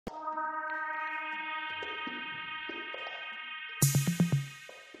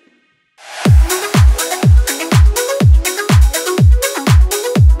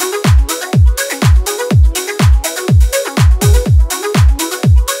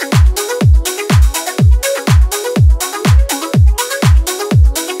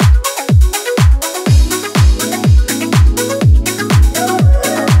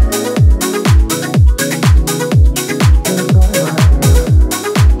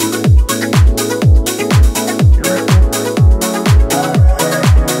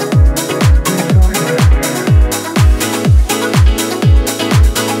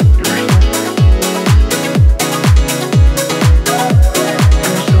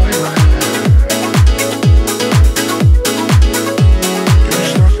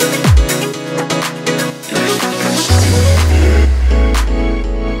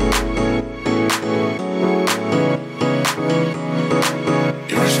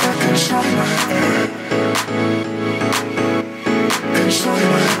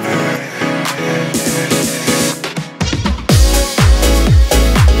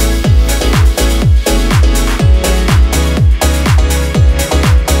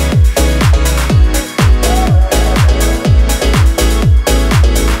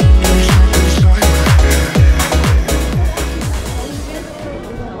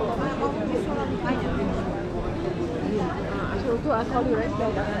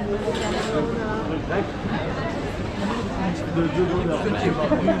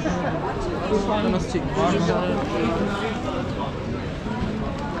Nasıl çekti?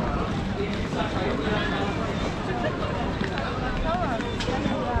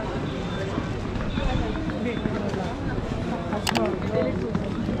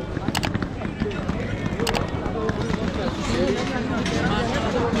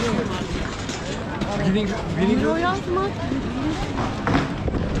 Euro yazma.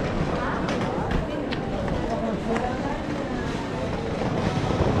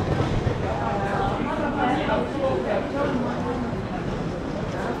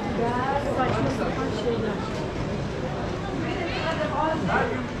 Saçma sapan şeyler.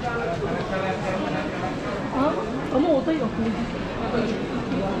 Ama o da yok.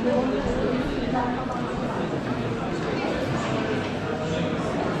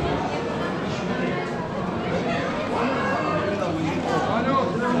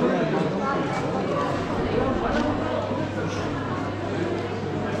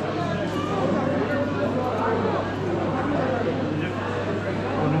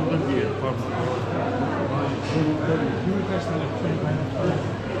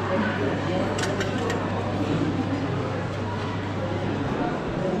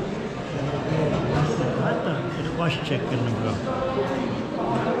 Baş çektirdim bro.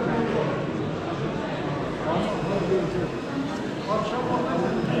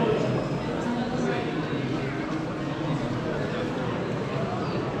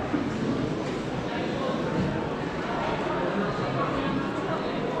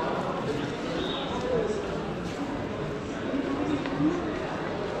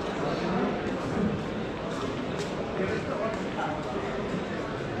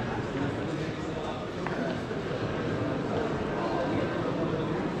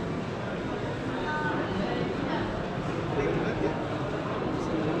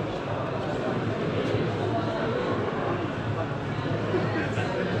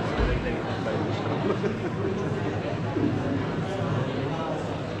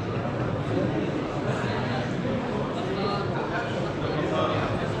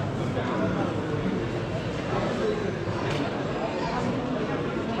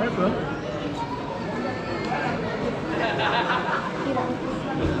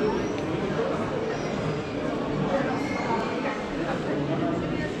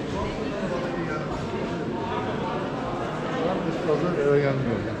 Eve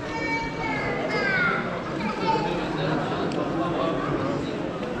gelmiyor.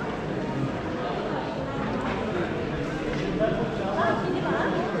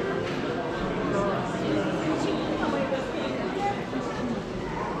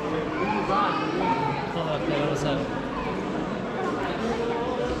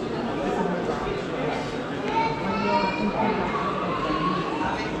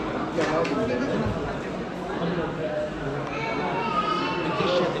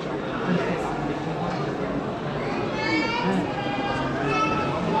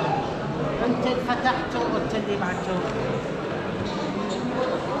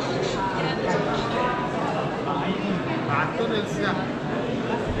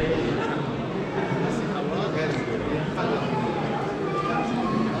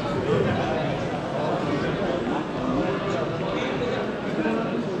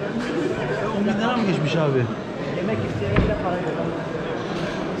 Ondan mı geçmiş abi? Yemek isteyene para veriyor.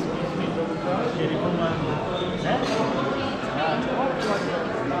 Telefon var mı? Ne?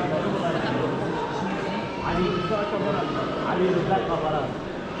 Ali Rıza Kabara. Ali Rıza Kabara.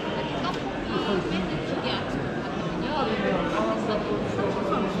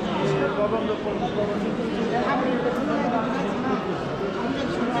 Babam da konuştu.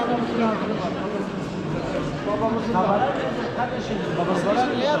 Babamızın da kardeşim.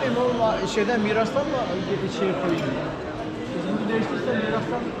 Babamızın ne yapayım o şeyden mirastan mı şey koyayım? Şimdi değiştirsen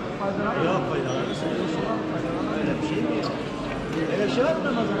mirastan faydalanır. Yok faydalanırsın. Öyle bir şey mi? Öyle bir şey var mı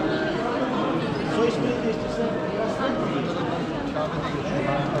Ramazan? Soy ismini değiştirsen mirastan mı?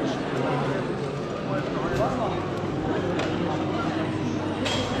 Var mı?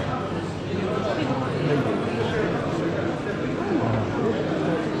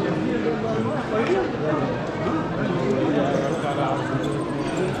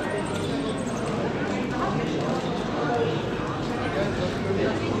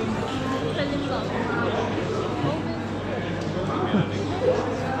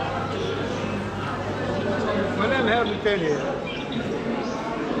 Önemli her bir tane.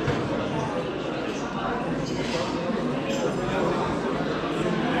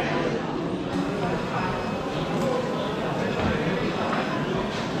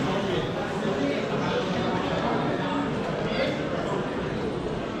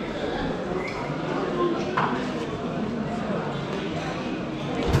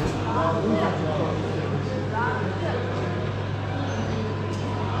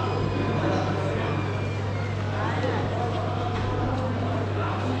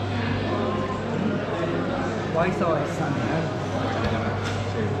 Spice or something.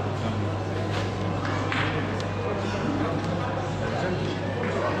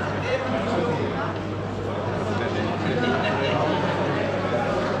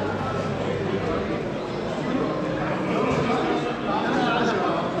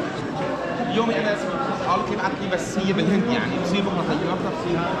 اليوم انا قالوا لي بعت لي بس هي بالهند يعني بصير بكره طيارتها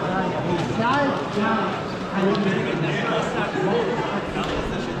بصير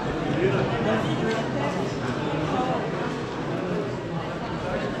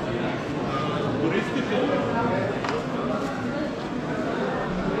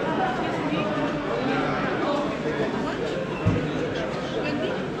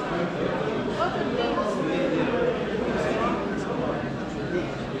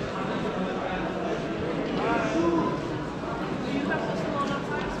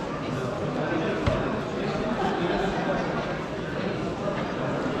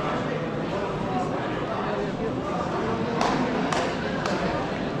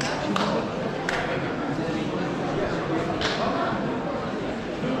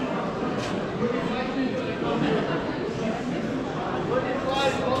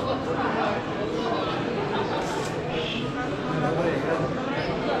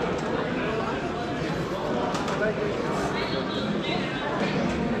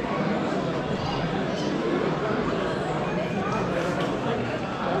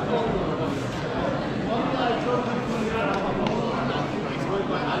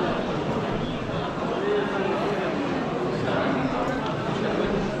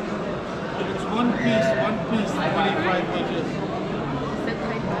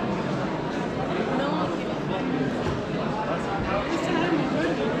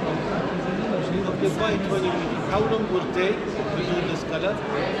How long will it take to do this color?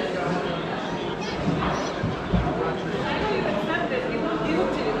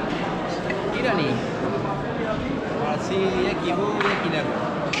 Irani. Farsi yeki bu yeki ne bu?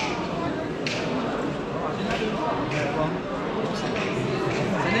 Sen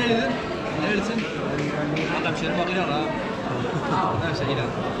neredesin? Neredesin? Adam şerif bak İran ha. Neyse İran.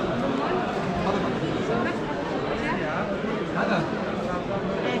 Hadi. Hadi.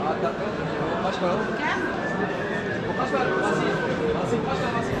 Kaç para? Kaç para? Nasıl? Kaç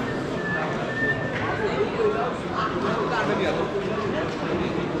para? Darbe bir adam.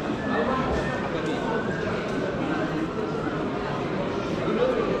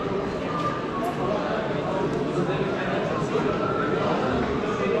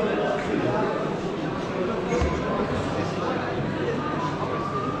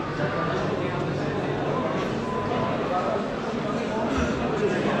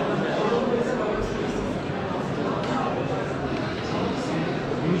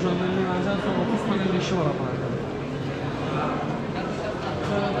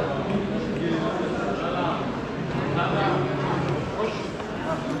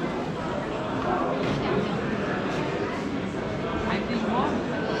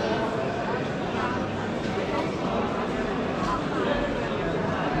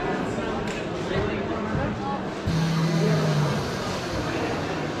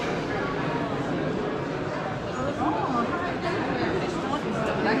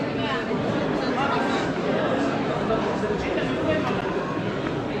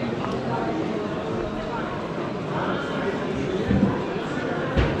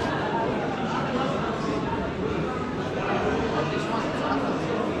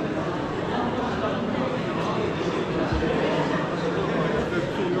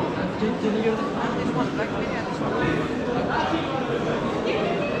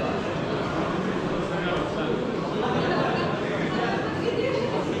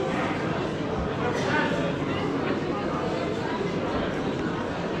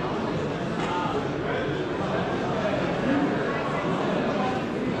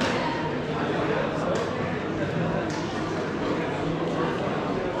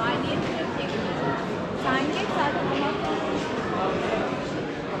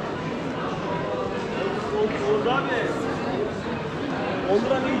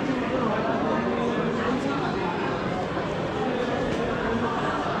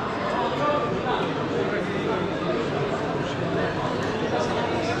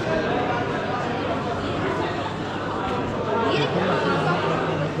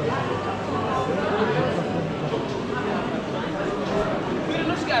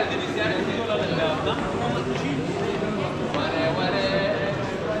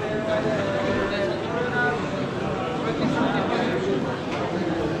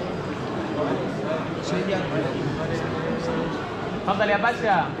 اتفضل يا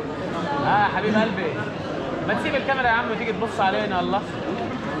باشا. حبيب قلبي، ما تسيب الكاميرا يا عم وتيجي تبص علينا. الله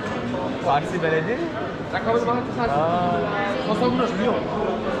Farsi beledi. ركبت معاك تصور اليوم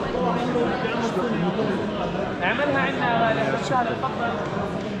اعملها عندنا غالي سهل تفضل.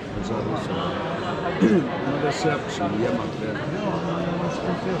 Bunu da şey yapmışım, yemek ver.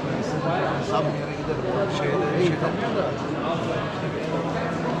 Tam yere gidelim, şeyden da.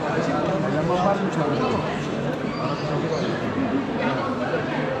 Eleman var mı çağırıyor?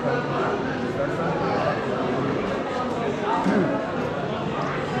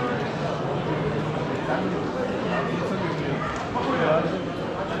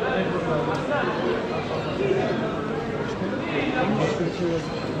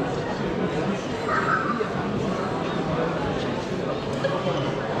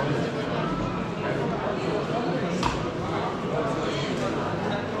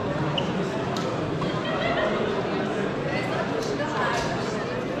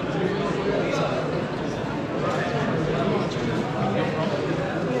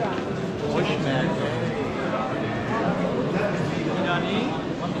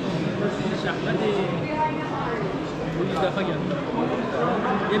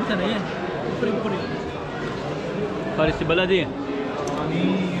 فارسي بلدي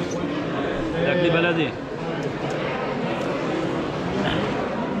لكلي بلدي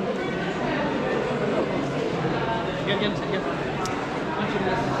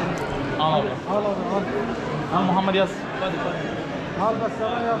al Muhammed yaz. Al da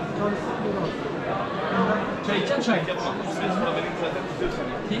sana yap. Çalışsın biraz. Çay içeceğim çay.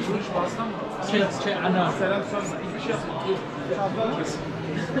 Çay ana. Selam sonra bir şey yapma.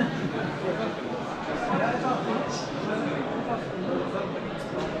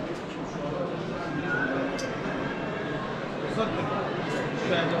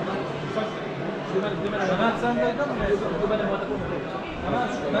 Şener sen de mi?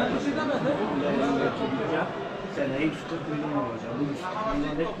 Ben bir şey demedim. Seneye 140 milyon olacak. Bu 140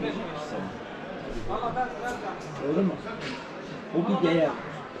 milyon etmeyecek ki sana. Doğru mu? Bu bir değer.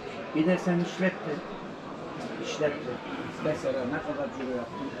 Bir de sen işlettin. Mesela ne kadar ciro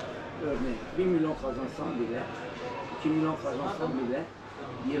yaptın? Örneğin 1 milyon kazansan bile, 2 milyon kazansan bile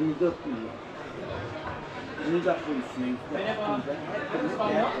 24 milyon. Bunu da koy üstüne yüzde.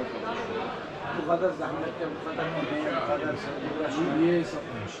 Bu kadar zahmetle, bu kadar emeğe, bu kadar uğraşma. Niye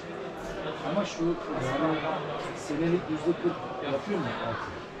hesaplamış? Ama şu sana senelik %40 yapıyor mu?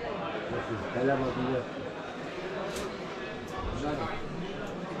 Yapıyor. Hele bakımda yapıyor. Güzel.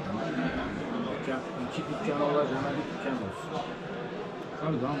 İki dükkan olacağına bir dükkan olsun.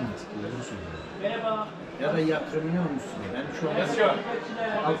 Tabii daha mantıklı. Doğru söylüyorsun. Ya da yatırımını olmuşsun. Ben şu an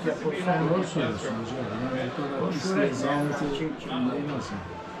altyapı Doğru söylüyorsun hocam. Yani bu kadar isteği, zahmeti neyinmez yani.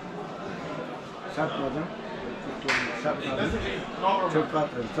 Satmadım. Çok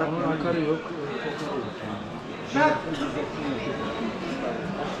batırım. Onun akarı yok, kokarı yok yani.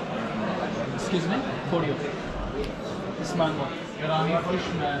 Excuse me? For you. This mango.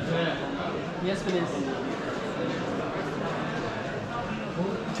 Yes please.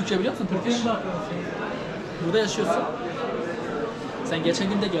 Türkçe biliyor musun? Turkish. Burada yaşıyorsun. Sen geçen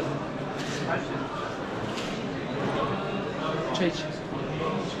gün de geldin. Çay iç.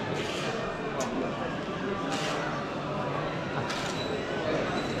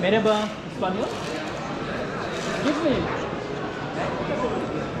 Merhaba. İspanyol. Excuse me.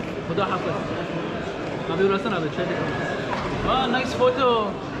 Bu da haklı. Abi uğrasana abi. Çay de. Nice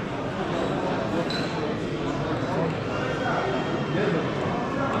photo.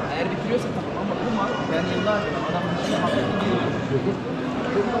 Eğer bitiriyorsa tamam ama bu mal ben yıllardır adamın içine hakikaten geliyorum.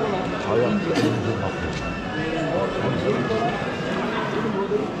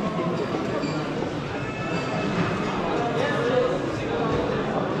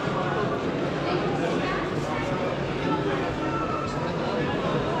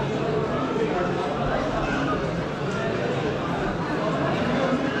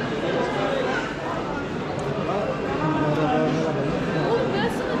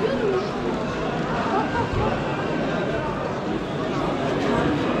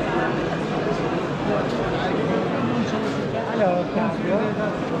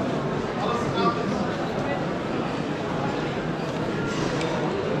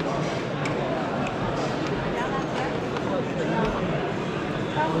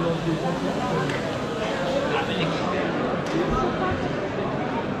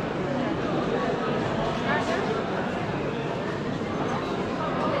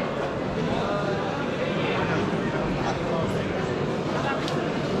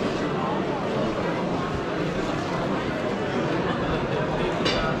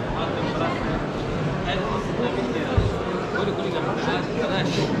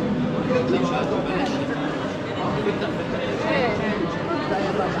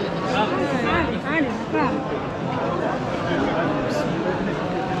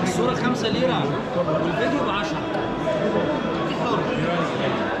 الصورة 5 ليرة والفيديو ب10.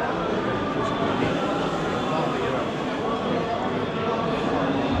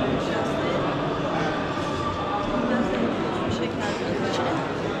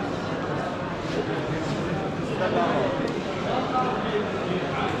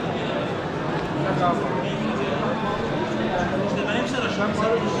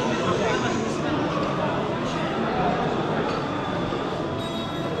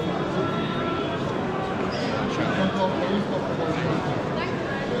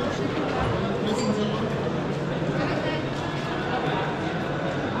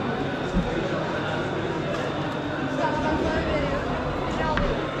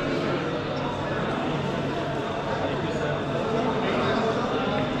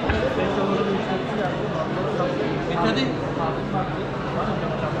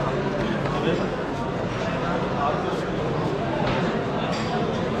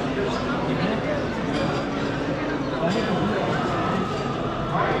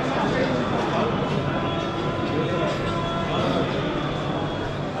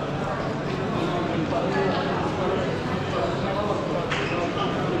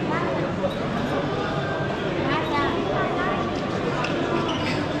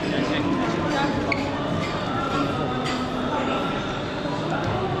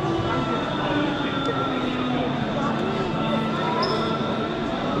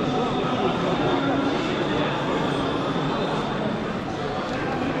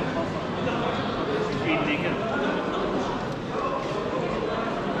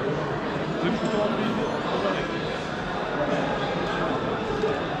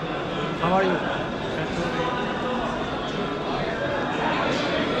 How are you?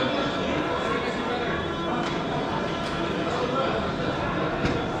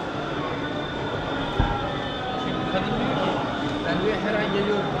 Ben de her ay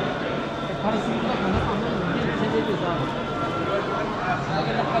geliyorum. Parasını da bana anlamıyorum. Ne ediyoruz abi?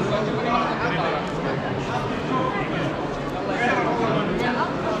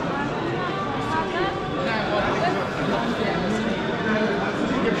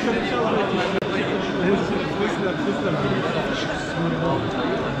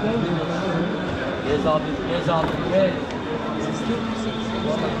 Yes abi, yes abi, yes.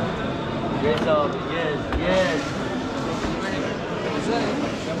 Yes abi, yes, yes.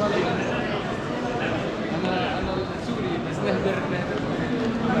 أنا سوري بس نهدر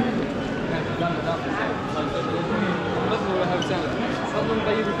بطلوا لها وسهلا صلوا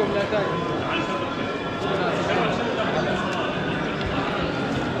نطيبكم لا تاني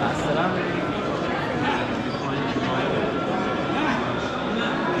مع السلامة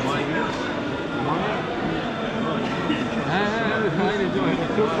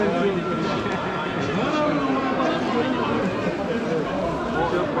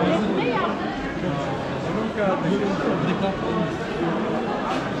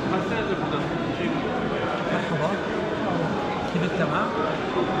مرحبا كيفك تمام؟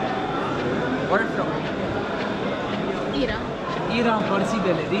 Where from? İran. İran Parisi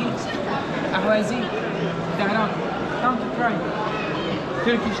Deledi. Ahwazi. Tehran. Come to try.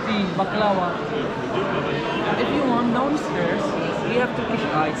 Turkish tea, baklava. If you want downstairs, we have Turkish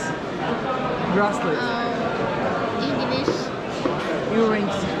ice. Bracelet, English.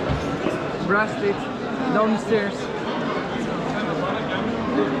 earrings, bracelet, downstairs.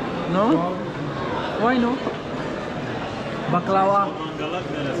 No? Why no? Baklava.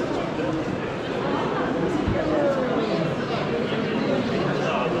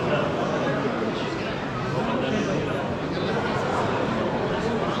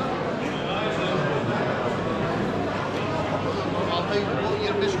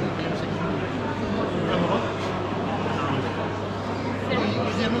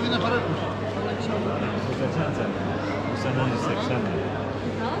 Bu sene 180 lira.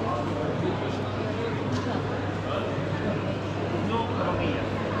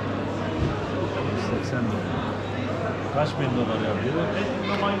 Kaç bin dolar yapıyor?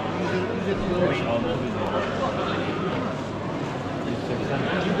 5-6 bin dolar. 180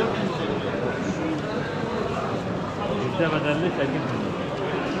 lira. Yüzde bedelli 8 bin dolar.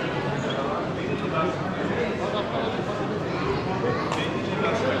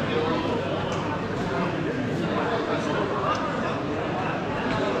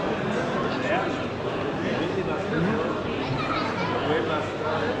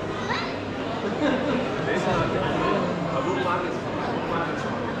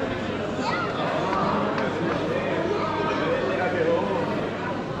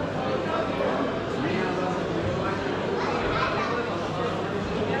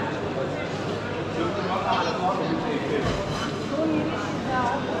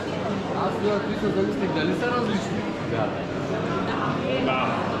 früher Christus soll es nicht, da ist er nicht. Ja.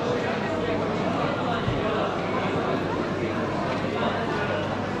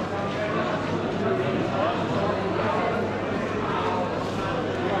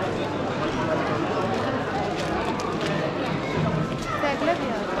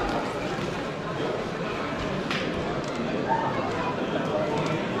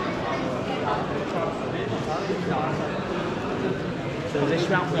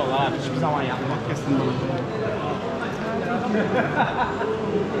 Sözleşme yapmıyorlar. Hiçbir zaman yapmak kesin.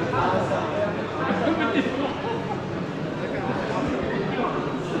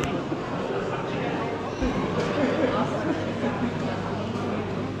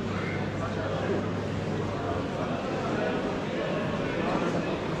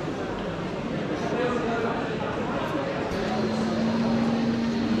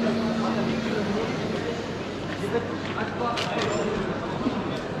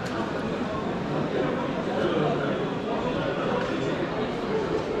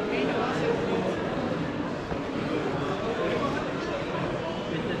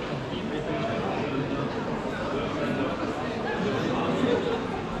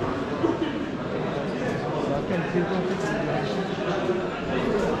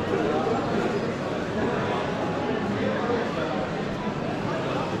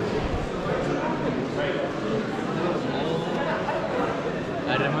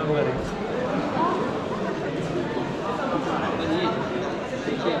 I remember it.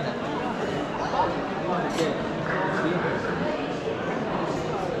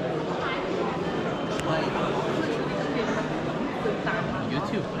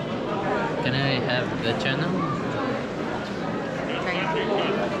 YouTube. Can I have the channel?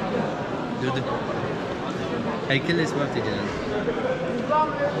 Dur. Heykel ismi atacağız.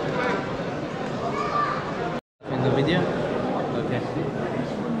 In the video? Okay.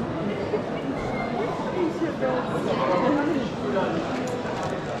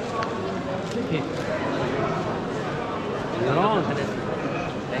 Okay. No.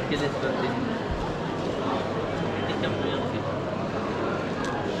 Heykel ismi atacağız.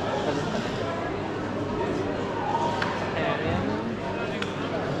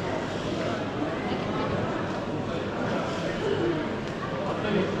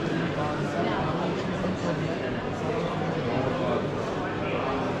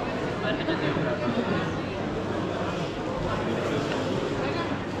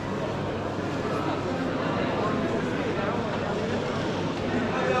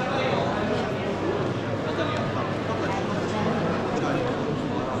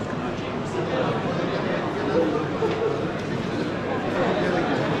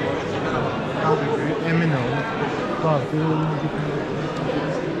 Eminonu.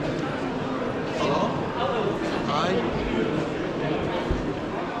 Hello? Hi.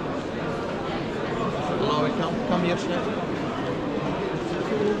 Hello, come here, chef.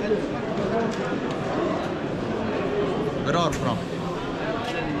 Where are you from?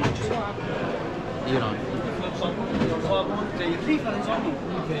 Iran.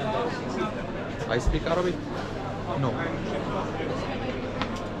 I speak Arabic? No.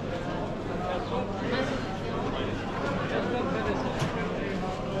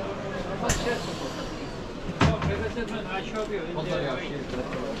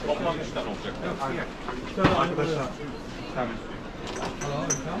 Toplam 3 tane olacak. Arkadaşlar. Servis.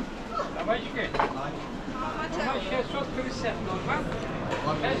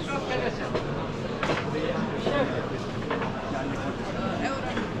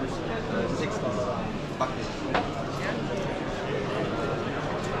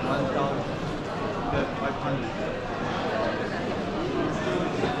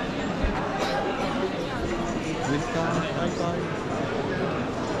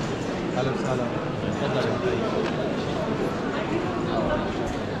 أهلا وسهلا. تفضل.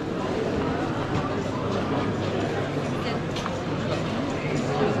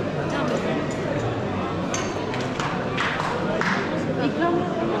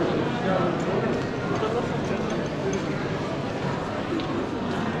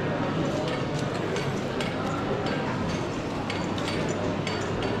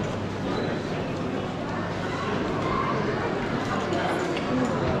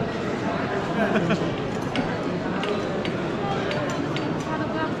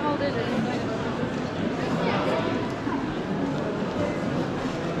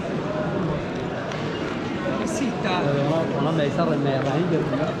 والله ما يسر انه راح يقدر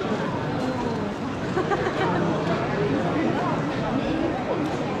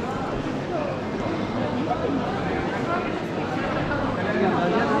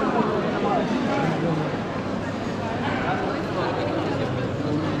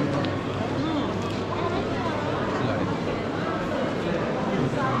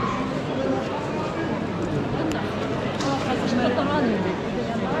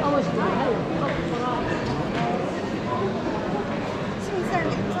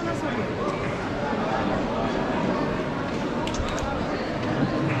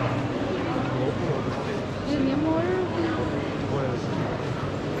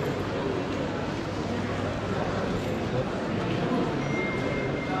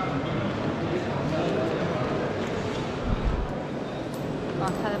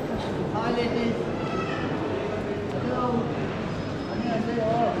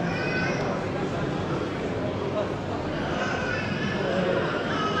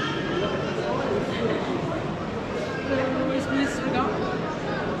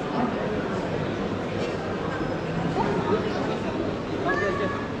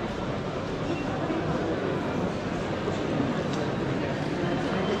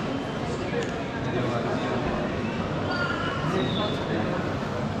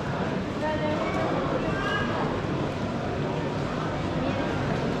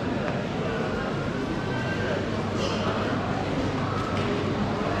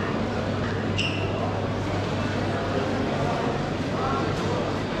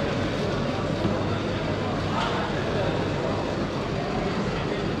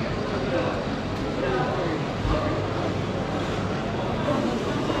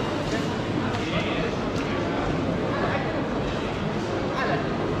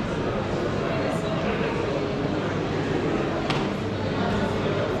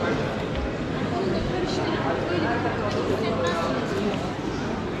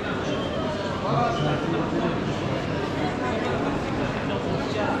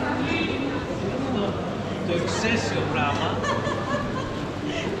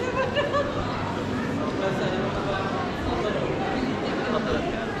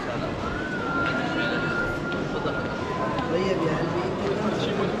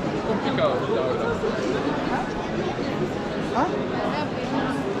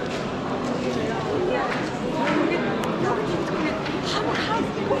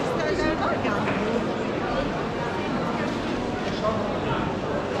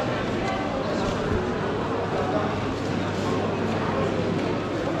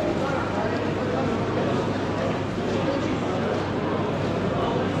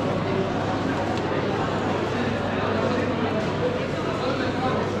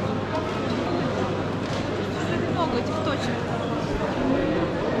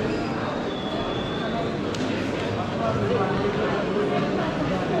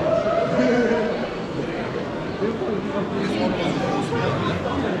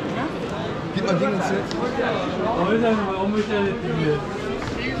O yüzden mi? O müsaade ettim diye.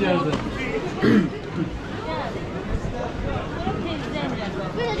 İçeride.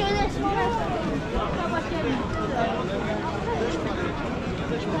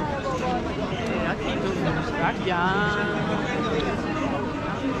 Ya.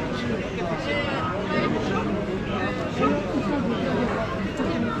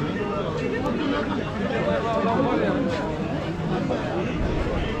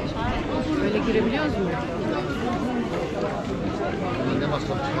 Böyle girebiliyoruz mu?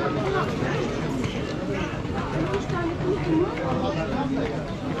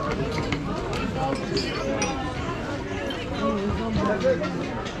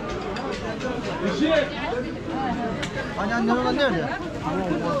 Anneannem olan nerede?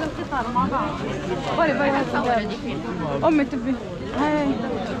 Pare, pare, o metti bi. Hey.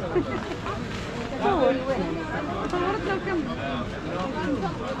 Tamam.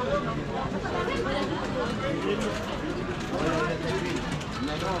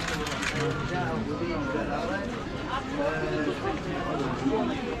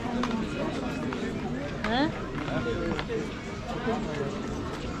 Ha?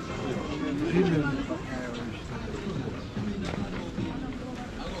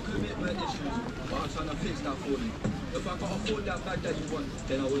 Trying to fix that for you. If I can't afford that bag that you want,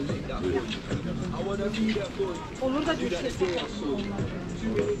 then I will make that for you. I wanna be there for you. Olur da Do that the day I saw you. Too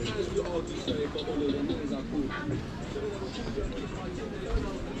many times we argue, sorry, but all of the names I called.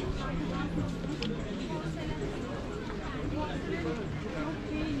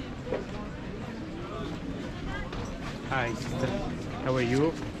 Hi sister, how are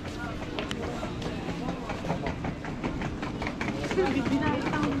you?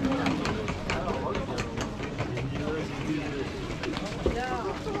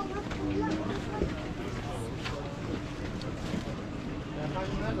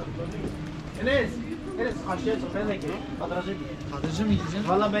 Enes aşağıya çık, ben de gireyim. Kadraja gir. Kadraja mı gireceksin?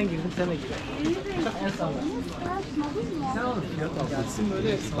 Valla ben girdim, sen de gir. Çık en sağda. Sen oğlum fiyat al. Gelsin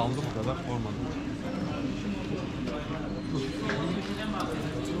böyle. Kaldı bu kadar formadı.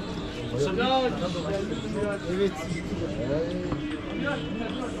 Evet.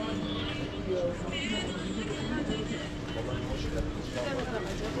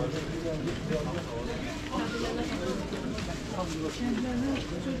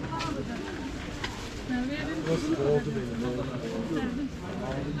 Nasıl oldu benim?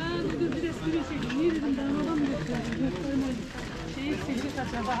 Dur bir resmi çekeyim. Niye dedim ben adam göstermedim. Şeyi sildi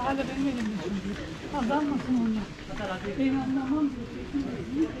kaçar. Daha hala benim elimde çünkü. Azalmasın onlar. Ben anlamam.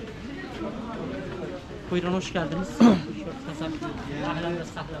 Buyurun hoş geldiniz.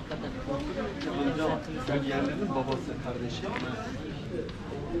 Yerlerinin babası, kardeşi.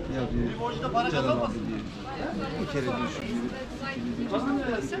 Yazıyor. Canım abi diye. Bir kere düşün.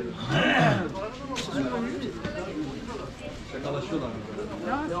 Şakalaşıyorlar.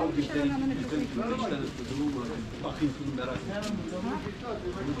 Ya bir tane çocuğum var. Bakayım şunu merak ettim.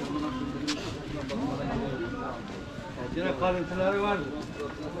 Yine kalıntıları vardı.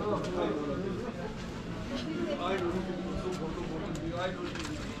 Aynı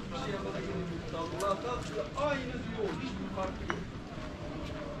diyor. Hiçbir farkı yok.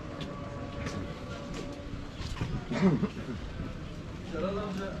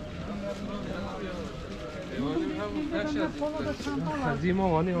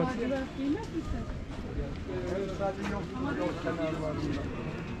 Zima var ne var?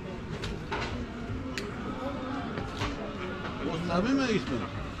 O tabi mi ismi?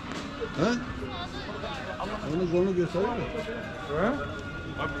 He? Onu gösterir mi? He?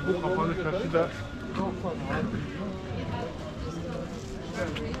 Abi bu kapalı çarşıda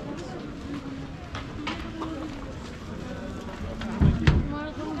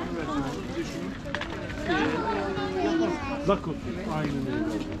Zakut. Aynen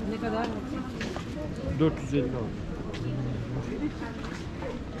öyle. Ne kadar? 450 aldım.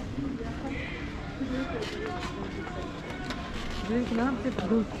 Bizimkiler hep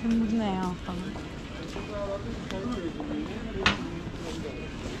dökümümüz ne ya falan.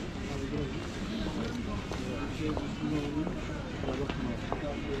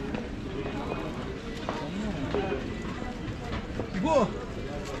 Bu.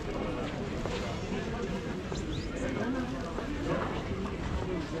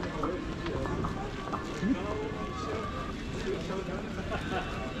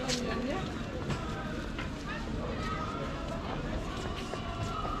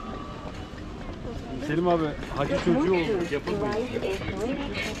 Selim abi hacı çocuğu oldu. Yapılmıyor.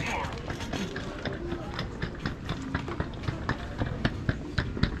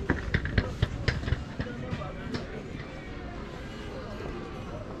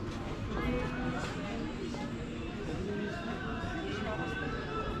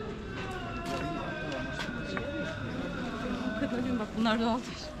 Bak bunlar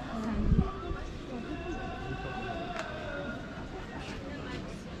doğaldır.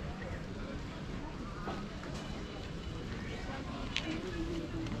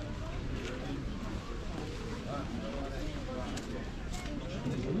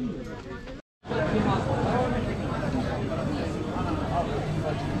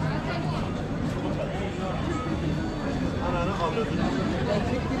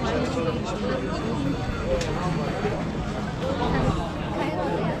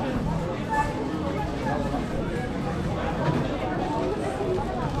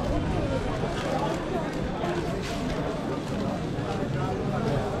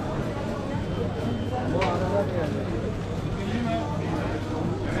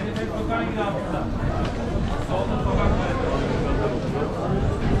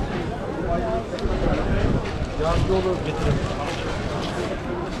 Yardımcı olur getirin.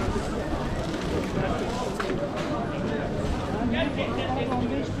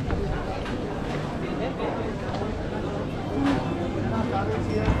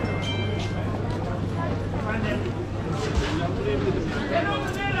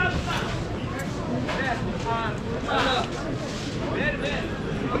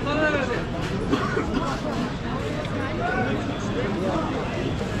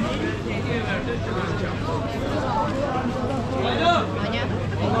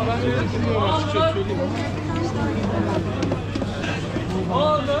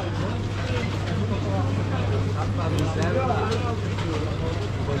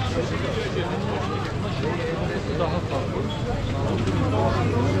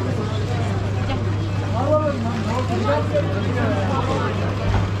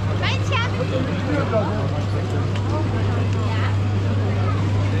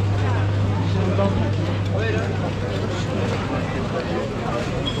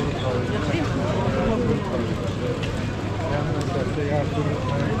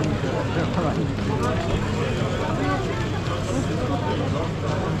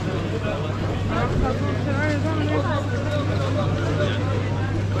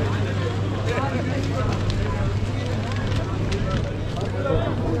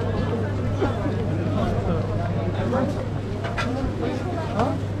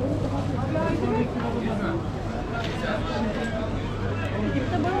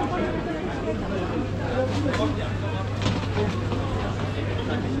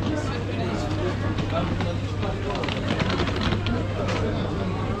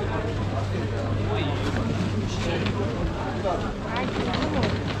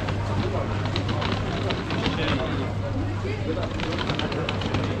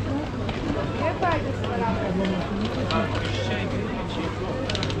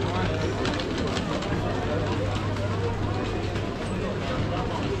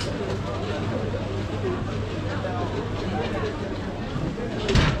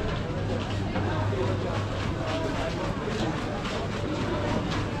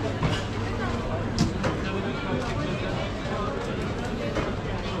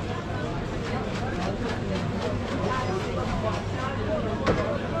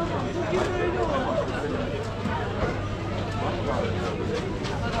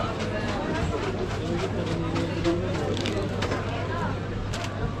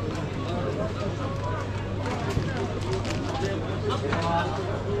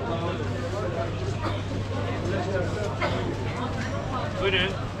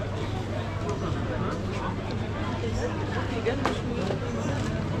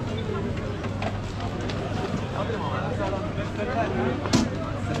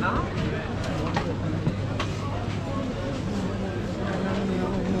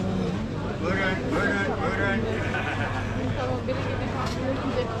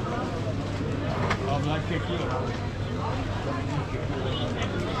 Abla keki yok.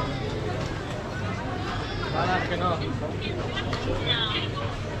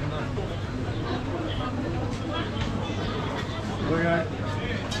 Buyurun.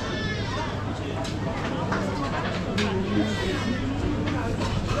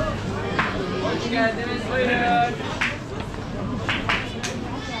 Hoş geldiniz, buyurun.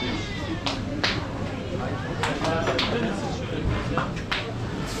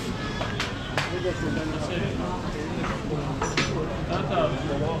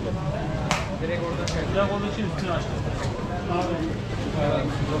 Direkt oradan çek. Direkt onun için üstünü açtım.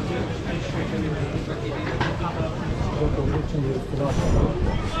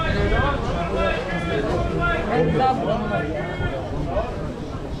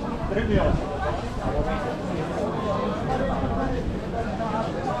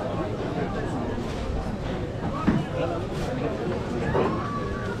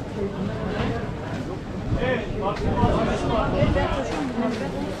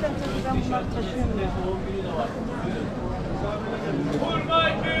 Hurma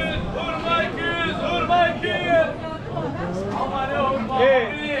 200, hurma 200, hurma 200. Aman ne hurma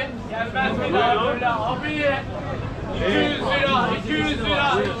abi. Gelmez mi daha böyle abi. 200 lira, 200 lira,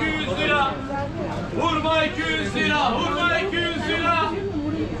 200 lira. Hurma 200 lira, hurma 200 lira.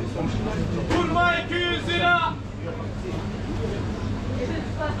 Hurma 200 lira.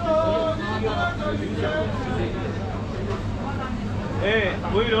 Evet,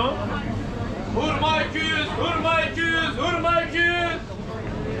 buyurun. Hurma 200, hurma 200, hurma 200.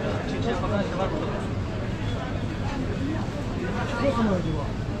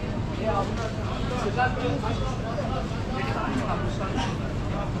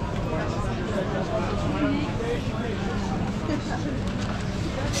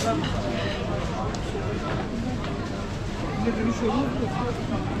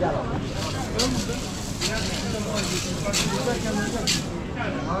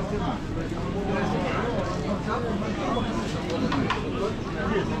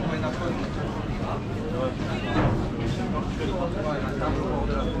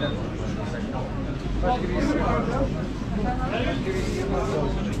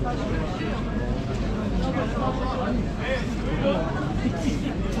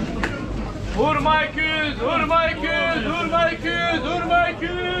 Hurma 200, hurma 200, hurma 200, hurma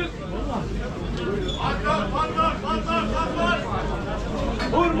 200. Patlar, patlar, patlar, patlar.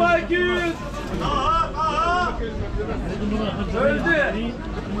 Hurma 200. Aha. Öldü.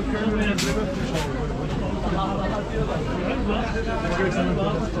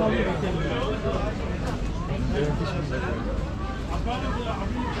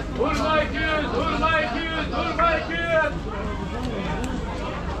 Hurma 200, hurma 200, hurma 200.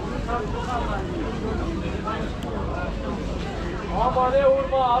 Ama ne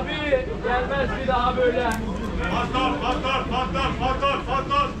hurma abi, gelmez bir daha böyle. Patlar, patlar, patlar, patlar,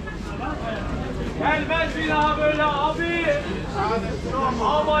 patlar. Gelmez bir daha böyle abi.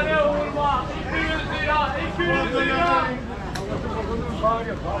 Ama ne hurma, 200 lira, 200 lira.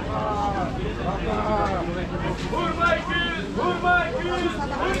 Hurma 200, hurma 200,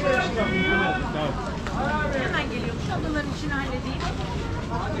 hurma 200. Hemen geliyormuş, onların işini halledeyim.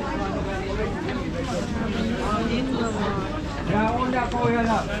 Ya onda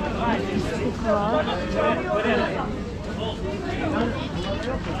koyalım.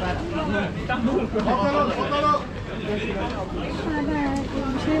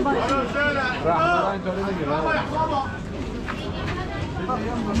 Bir şey bak.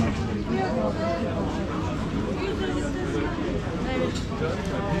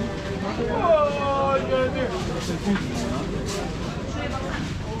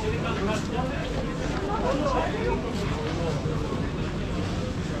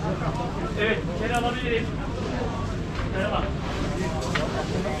 Evet, seni alabilirim. Merhaba.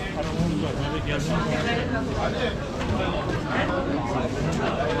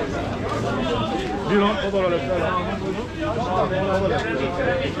 Bir on, o da öyle.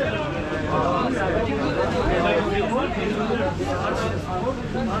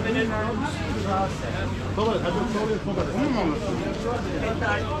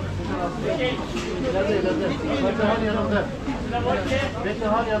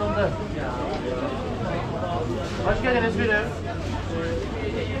 Beklehal yanında. Hoş geldiniz biri.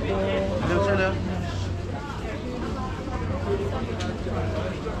 Görüşelim.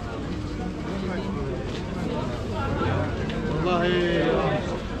 Vallahi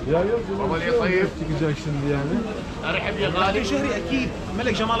Ya yok, çıkacak şimdi yani. ارحب يا غالي شهري اكيد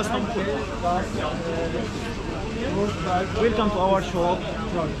ملك جمال اسطنبول. ويلكم تو اور شوب.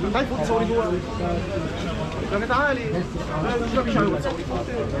 تعالي فوق تصوري جوا. تعالي شوفي شو تصوري فوق.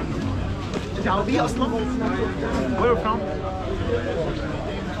 انت عربيه اصلا؟ Where are you from?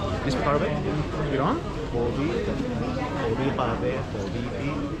 You speak Arabic? Iran? Kobi, Babe, Kobi,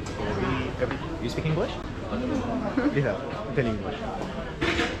 You speak English? Yeah, tell English.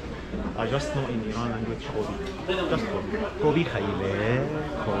 I just know in Iran language Kobi. Just Kobi. Kobi Khayle,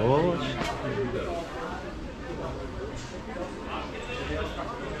 Kosh.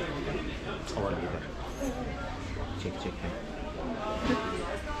 Our leader. Check him.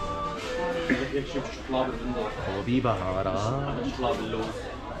 Kobi Bahara.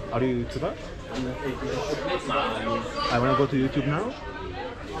 Are you YouTuber? I wanna go to YouTube now.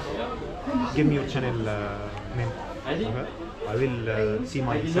 Give me your channel name. I will see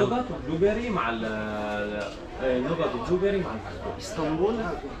myself. لغة بلوبيري مع لغة بلوبيري مع Istanbul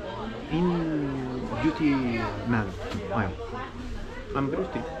in beauty man. I am. I'm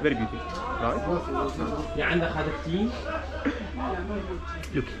beauty, very beauty, right? في عندك هذا التين.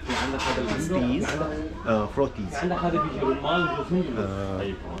 Look. في عندك هذا teas, fruities. عندك هذا بيجي رمان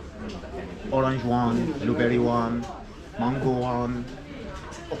Orange one, blueberry one, mango one,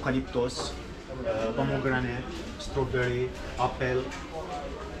 eucalyptus, pomegranate, strawberry, apple.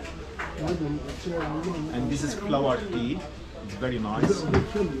 And this is flower tea. It's very nice.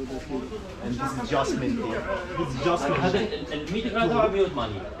 And this is jasmine tea. It's jasmine. هذا ال 100 غرام تبع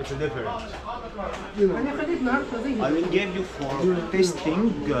 180. It's different. I will give you for tasting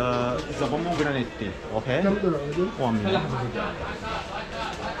the pomegranate tea. Okay? 1 minute.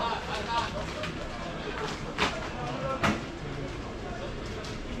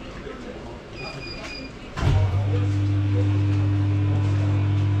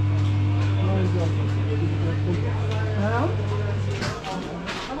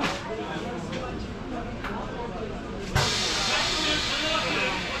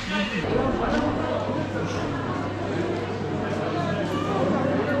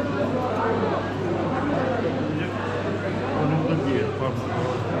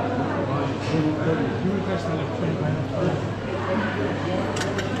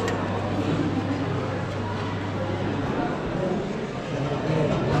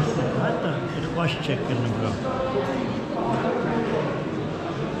 Hatta bir baş çektiğini bırak.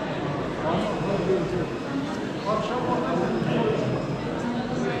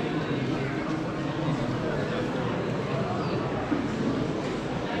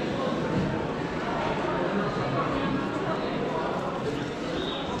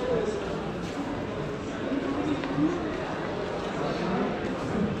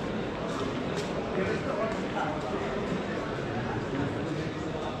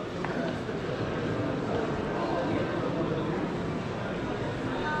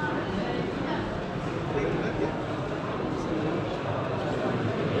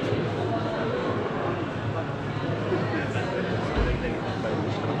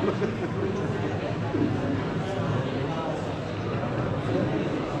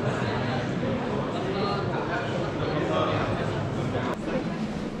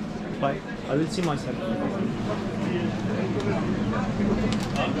 Bye. I will see myself.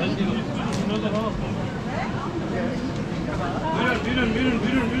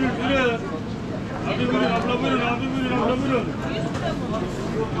 Buyurun. Abi buyurun, abla buyurun, abi buyurun, abla buyurun.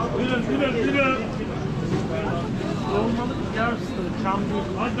 Buyurun. Olmalık yarısı, çam değil.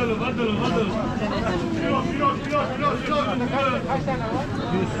 Hadi. Kaç tane var?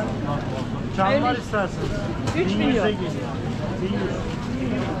 100. Çamlar isterseniz. 3 milyon. 1100'e geliyor. 1100.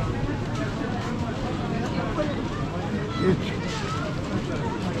 3.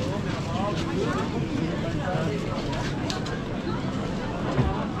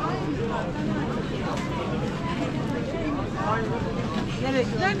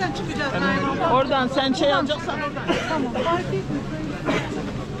 Nereden çıkacağız? Oradan sen şey alacaksan oradan. Tamam, fark etmiyor.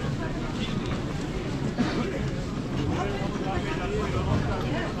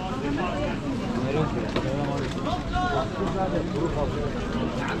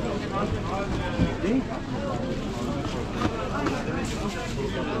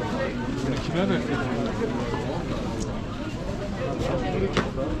 Kime verdin?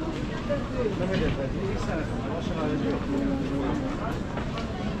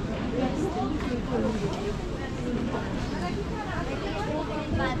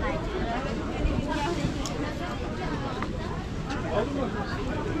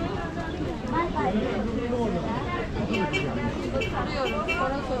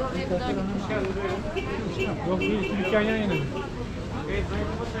 Yok, bir dükkan yan yana.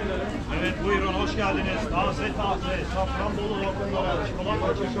 Evet buyurun hoş geldiniz. Taze Safranbolu lokumları,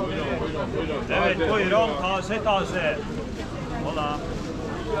 çikolata çeşitleri. Evet buyurun taze. Hola.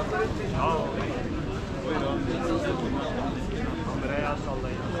 Ciao. Buyurun. Kameraya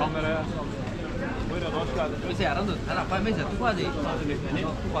sallayın. Buyurun hoş geldiniz. Bây giờ nó được, nó đọc phải mấy giờ tức quá gì?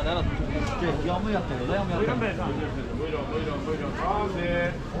 Tức quá đó là yağmur yaptı, yağmur yaptı. Buyurun beyefendi. Buyurun.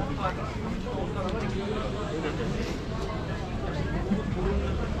 Taze.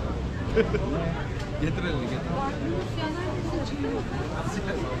 Getir elini getir.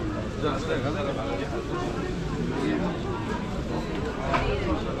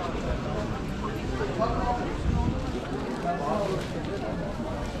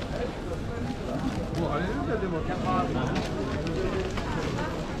 Bu Ali'nin de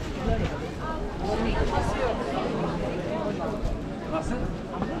Nasıl?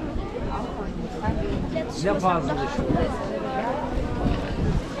 Ne fazla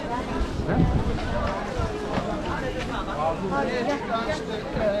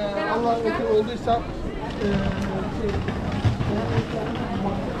Allah ekir olduysa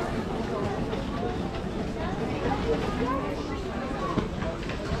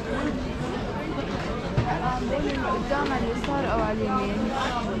قدام على اليسار او على اليمين.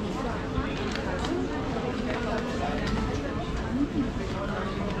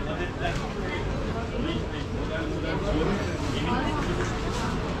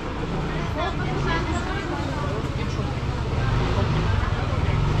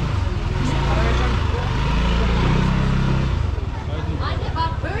 Anne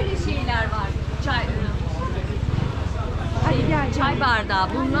bak böyle şeyler var. Çay. Hadi gel. Çay bardağı.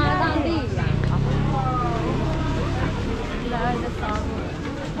 Bunlardan değil yani. Nerede sağlık?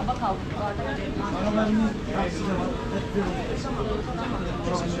 Tabak aldık. Bardak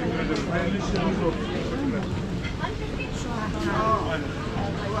Çok teşekkür ederim. Hayırlı işleriniz olsun.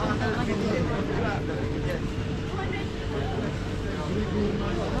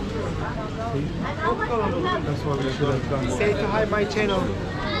 say to hi my channel.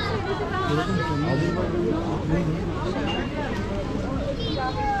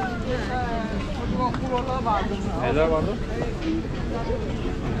 Neler vardı?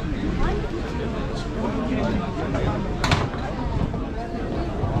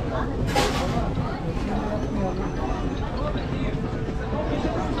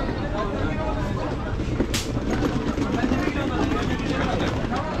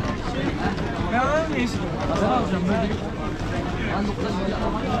 Ne alır mıyız? Ben alacağım böyle.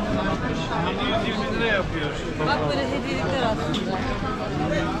 720 lira yapıyor. Bak böyle hediyelikler aslında.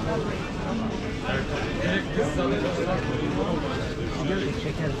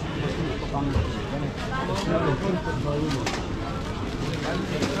 Şeker.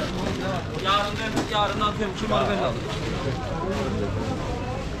 Yarın atıyorum. Kim var ben alırım.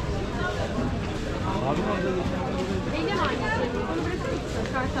 Benim annesi. Onu bırakır mısın?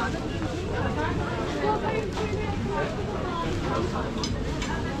 Kartal.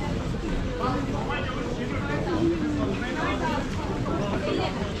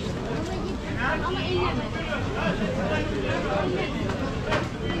 Ama elleme.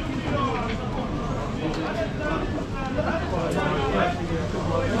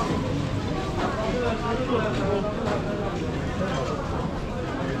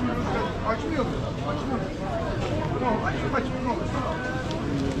 Açmıyor mu? Tamam aç ne olur.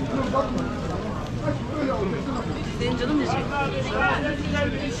 Dur bakma. Aç böyle olur. Senin canın ne çekti?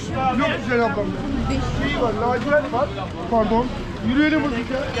 Yok güzel ablam. Şey var, lacivert var. Pardon. Yürüyelim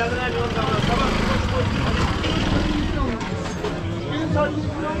hızlıca.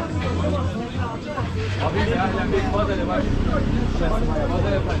 Abi ya bir badale var.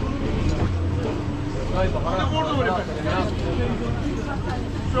 Badale yapayım. Orada var efendim.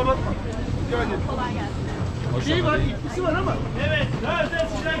 Kusura bakma. Kolay gelsin. Şey var, iplisi var ama. Evet, nerede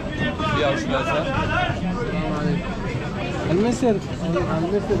sıcak bir yapar? Bir avuç versen. المسر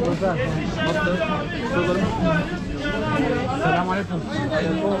بازار السلام عليكم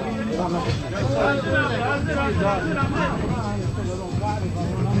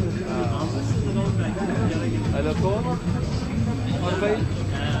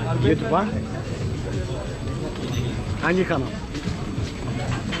YouTube var. Hangi kanal?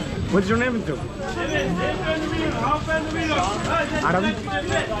 What's your name too? Arabic?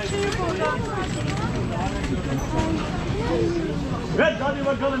 Evet, hadi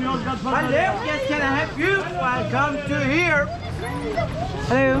bakalım Yozgat Pazarı. Hello, yes, can I help you? Welcome to here.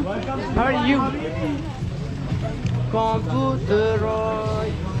 Hello, how are you? Computer.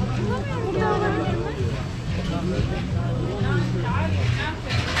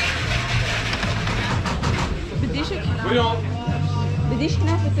 Bir değişik. Buyurun. بديش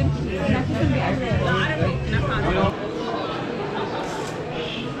كنافة تركي، كنافة بالعراق.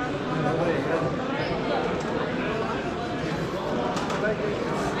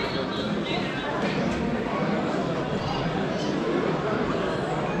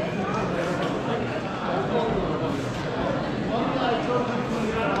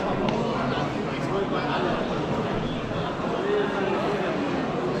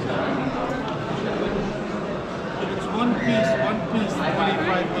 One piece,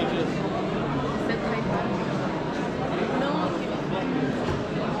 25 inches.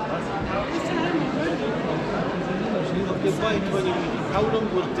 Okay, buy 20 meters. How long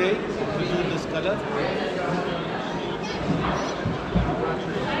will it take to do this color?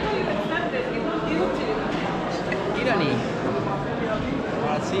 Culinary.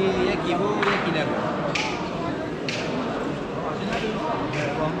 Masih yakibu yakinar.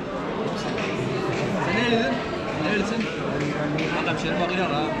 Sen neredesin? Neredesin? Adam şerif bakıyor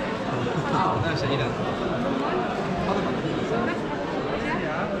ha. Adam şeyler. Hadi.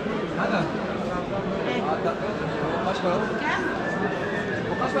 Hadi. Kaç para?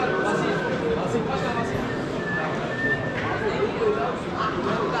 Kaç para? Masih. Masih kaç para masih?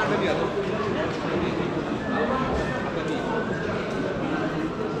 Ada dia tu.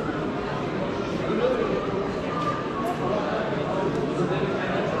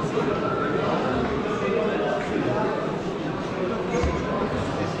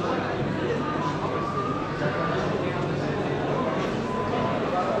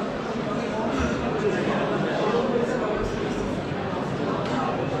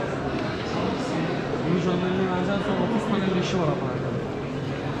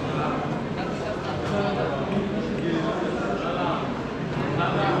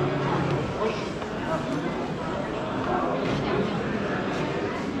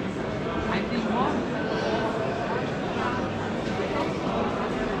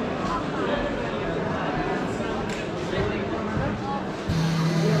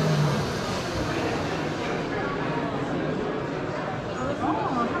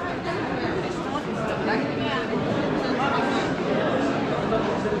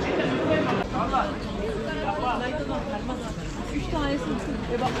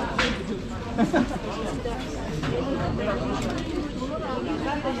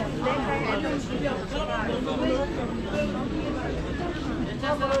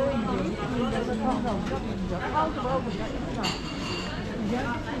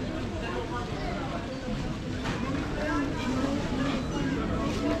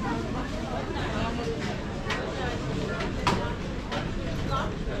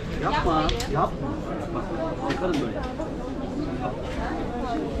 Yapma, yapma. Bak, yakarım böyle.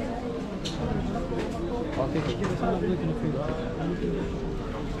 Afiyet olsun. Sana burada günü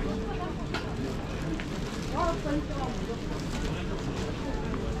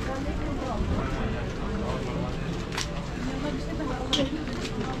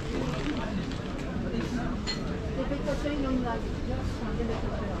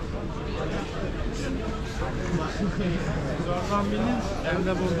Siz oradan binin, ben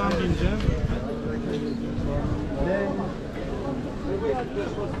de buradan bineceğim.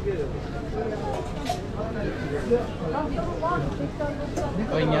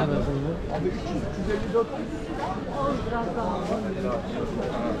 Oynayalım. Abi 354 biraz daha.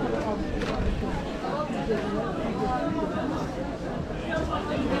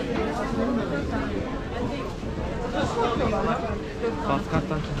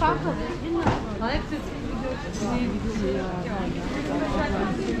 Karttan çıktı. Hepsi gidiyor ya.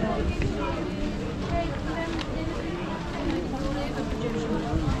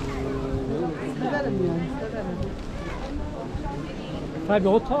 Severim yani, severim. Tabii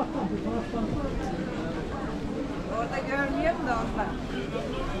o taraftan. Orada görmüyorum da ondan.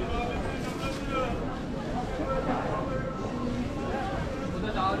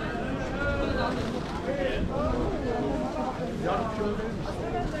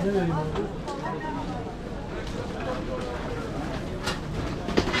 Ne vereyim abi?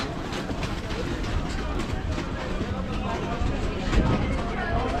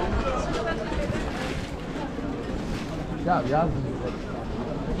 Ya yazdım.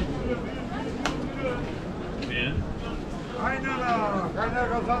 Kaynana, kaynar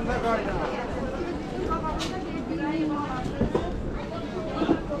kazanda kaynar.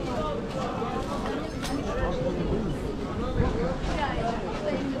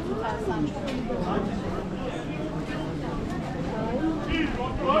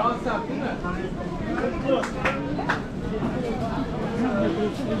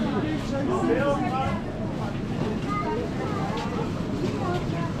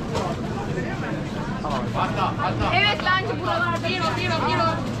 Evet bence buralarda.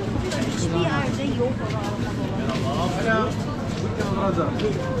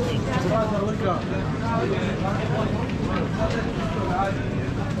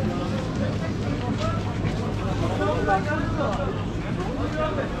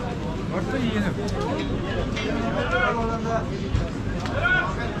 Varsa yiyelim.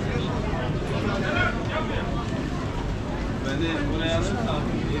 Beni buraya alın da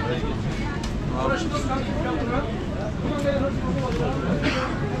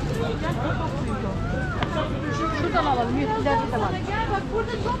Şuradan alalım, ileride de var. Gel bak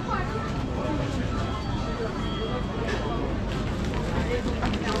burada çok var.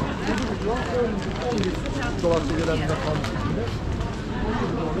 Dolap seviyelerinde kalmış.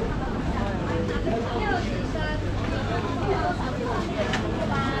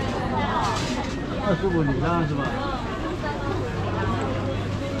 Nasıl bu ne? Lazım var.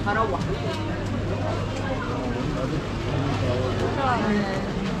 Karawa.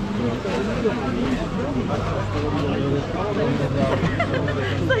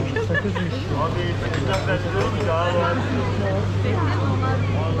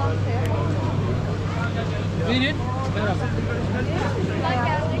 Verin.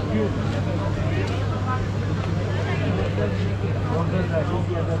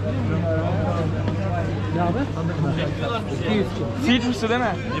 Ne abi? 200 kilo. Citrus'u değil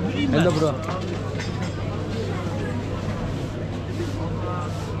mi? Ben de bura.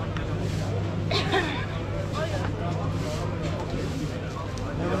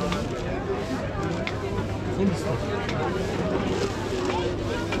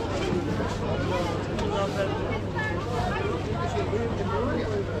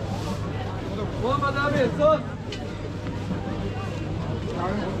 Muhammed abi sos.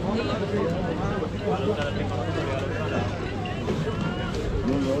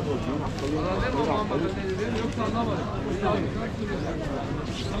 Yoksa anlamadım.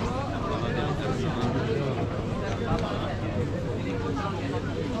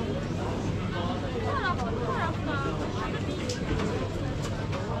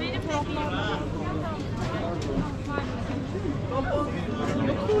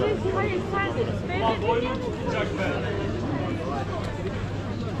 Hayır, serdiniz.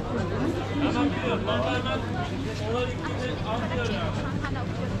 Hemen gidiyorum. Baba hemen ona gittiğinde anlıyor ya.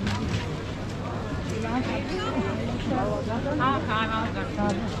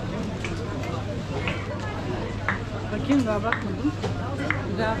 Bakayım daha bakmadım.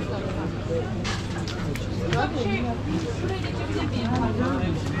 Güzel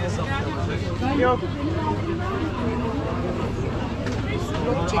bir Yok.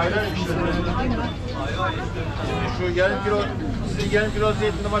 Ayran işte. Şu yarım kilo, sizin yarım kilo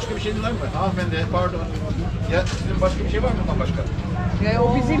zeytinde başka bir şeyiniz var mı? Hanımefendi, pardon. Ya sizin başka bir şey var mı bundan başka?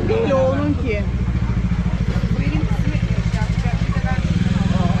 O bizim değil, o onunki.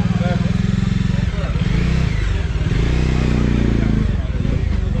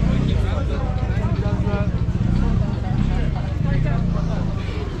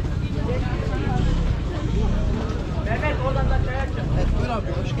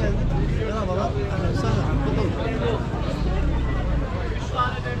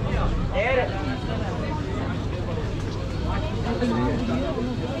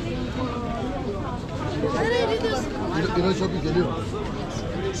 İran şoku geliyor.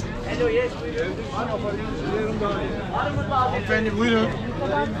 Hanımefendi buyurun.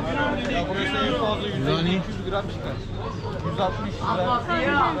 Ya burası en fazla 150-200 gram çıkar. 160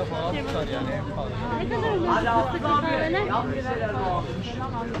 lira falan tutar yani en fazla. Ne kadar fıstıklı böyle?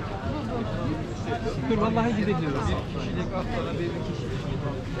 Dur vallahi gidebiliyoruz. Bir kişilik haftada bir kişilik.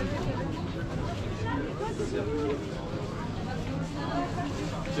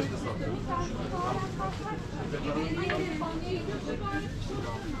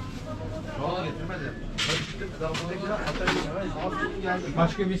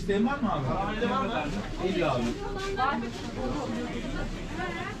 Başka bir isteğin var mı abi? İyi abi.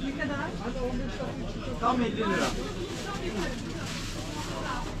 Tam 50 lira.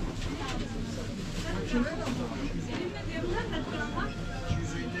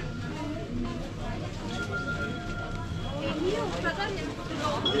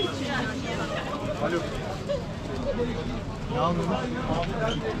 Alo. Ne aldın?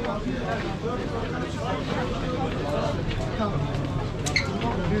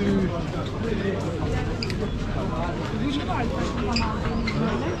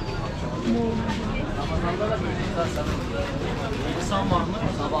 İnsan var mı?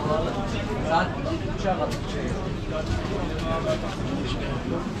 Sabahlarla. Saat 3'e kadar.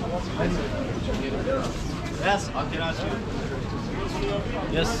 Yes, I can ask you.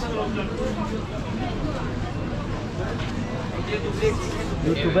 Yes.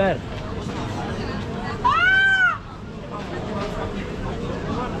 YouTuber.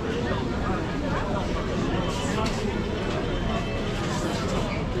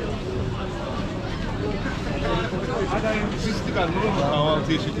 Süslü karnı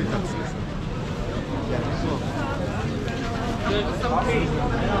kahvaltıya şekil katsın.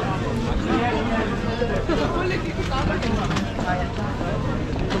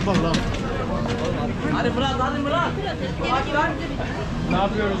 Hadi Murat, hadi Murat. Ne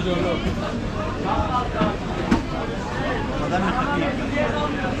yapıyoruz oğlum?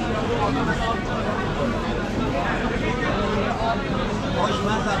 Hoş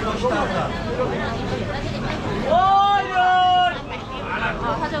mezar, hoş tarza. Hayır!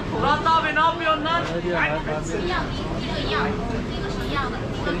 Murat abi ne yapıyorsun lan? 一样，一个一样，这个是一样的，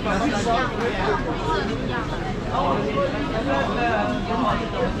这个是一样的，色是一样的。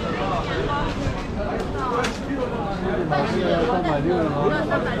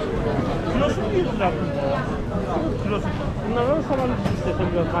 Kilosu mu 100 lira? Kilosu. Bunlar saman istesem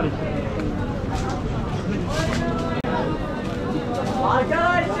biraz karışık.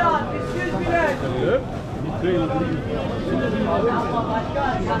 Arkadaşlar, 200 bile. Evet.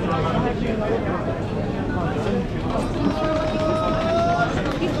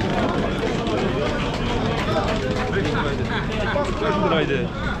 Kaç liraydı?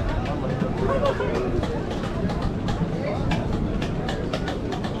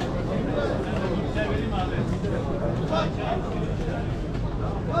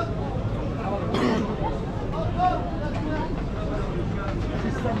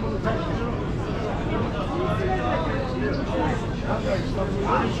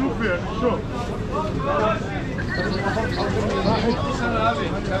 شوف يعني شوف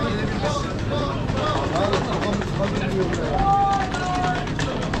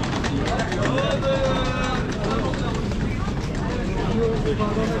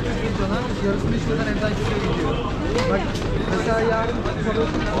Yarısını içmeden evden gidiyor. Bak mesela yarın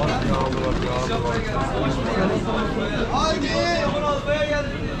Haydi!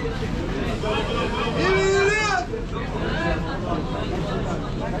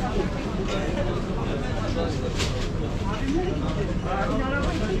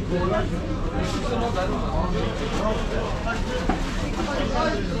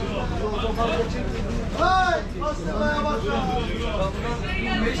 Hay! Asılmaya başla!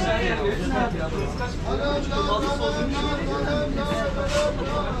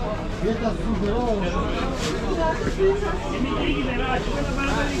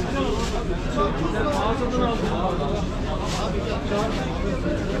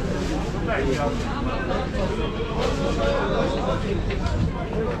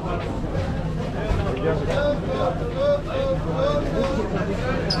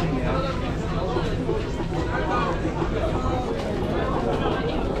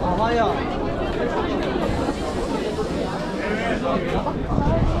 Aha ya.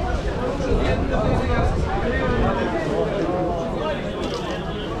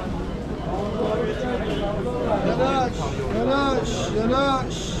 Yanaş, yanaş,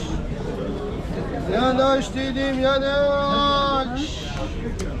 yanaş. Yanaş dedim, yanaş.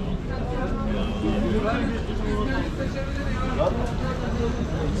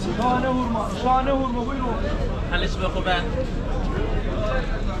 Şahane hurma, şahane hurma buyurun. هل اسمه خبان؟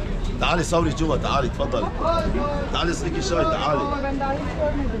 تعالي صوري جوا تعالي تفضلي تعالي اسلكي شاي تعالي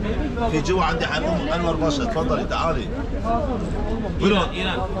في جوا عندي حمام انور باشا تفضلي تعالي İran,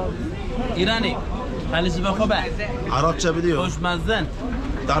 İran. İrani. هل اسمه خبان؟ عربشة biliyor Hoşmazdan.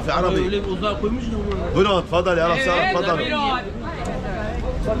 تعرفي عربي Öyle bir uzak koymuş mu? بيرون تفضلي يا رفسان تفضلي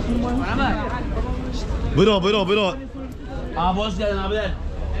بيرون بيرون بيرون Abi hoş geldin abiler.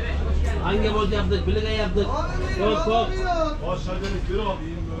 Hangi boz yaptık? Bilge yaptık. Çok çok. Hoş geldiniz Biro.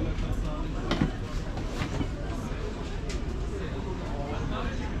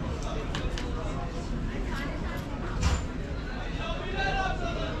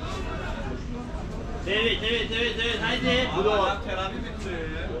 Evet evet evet evet haydi. Biro.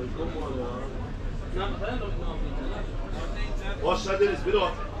 Hoş geldiniz Biro.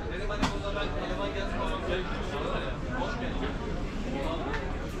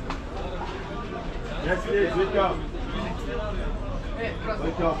 Yes, please, welcome.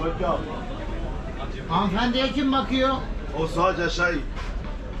 Welcome, welcome. Hanımefendiye kim bakıyor? O sadece şey.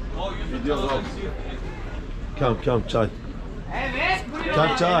 Video al. Come, çay. Evet, buyurun.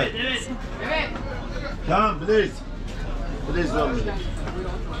 Come, çay. Evet. Evet. Come, please. Please, don't.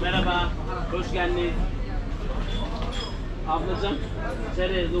 Merhaba. Hoş geldiniz. Ablacığım.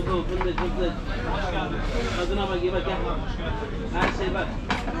 Çerez, lokum, fındık, fıstık. Tadına bak, iyi bak ya. Her şey bak.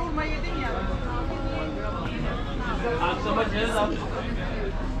 Hurma yedim ya. Akşama çerez al.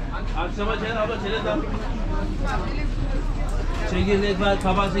 Akşama çerez abla çerez al. Çekirdek var,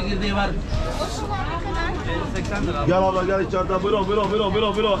 kabak çekirdeği var. 80 lira. Gel abla gel içeriden.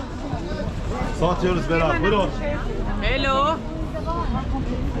 Buyurun. Satıyoruz beraber. Buyurun. Hello.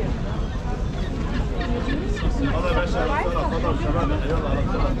 هذا باشا تفضل شباب يلا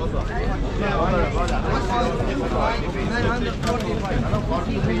تفضل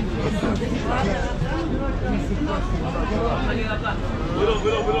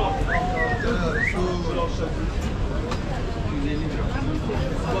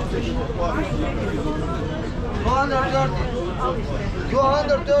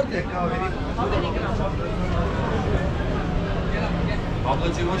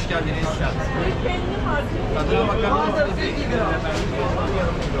Ablacığım hoş geldiniz. Tadına bakar mısınız?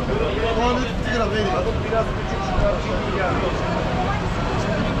 Biraz küçük çıkar.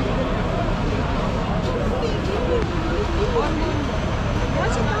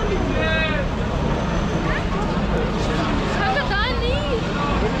 Gerçekten bilmiyorum. Kanka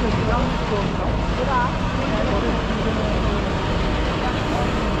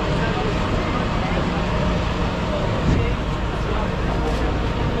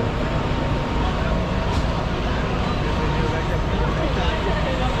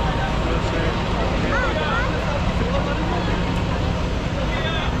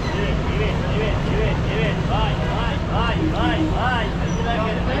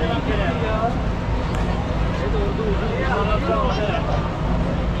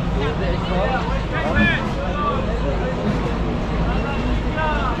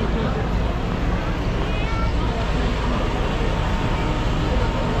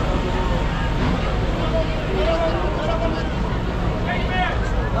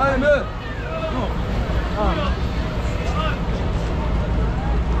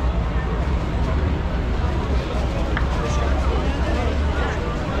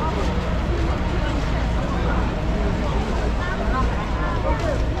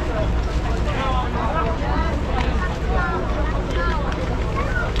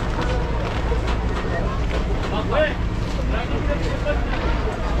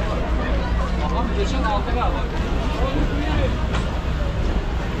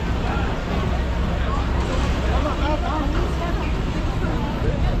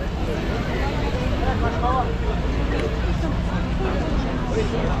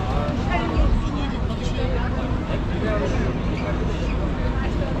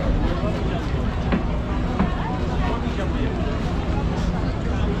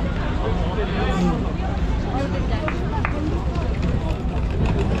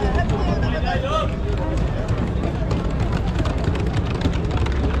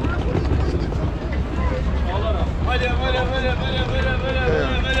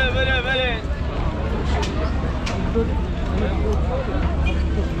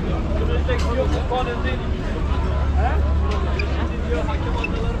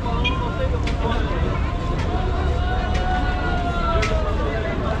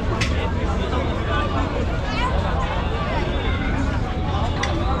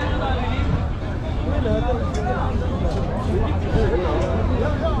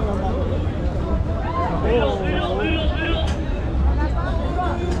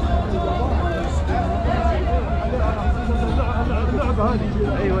daha ne?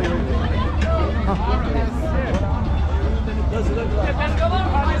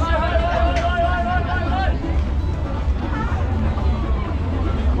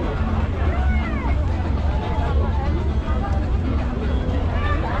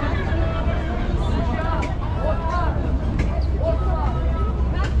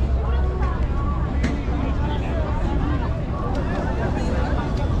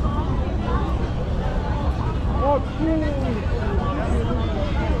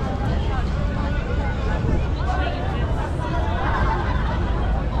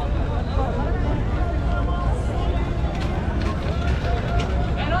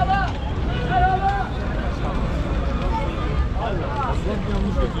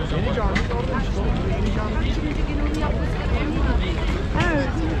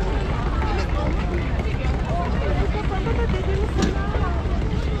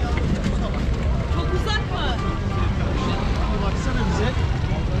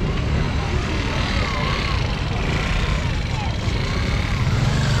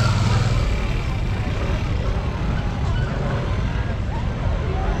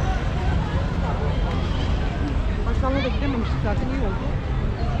 İstanbul'a da gidememiştik zaten, iyi oldu.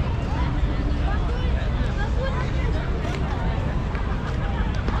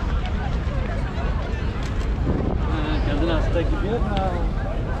 Kadın hasta gibi.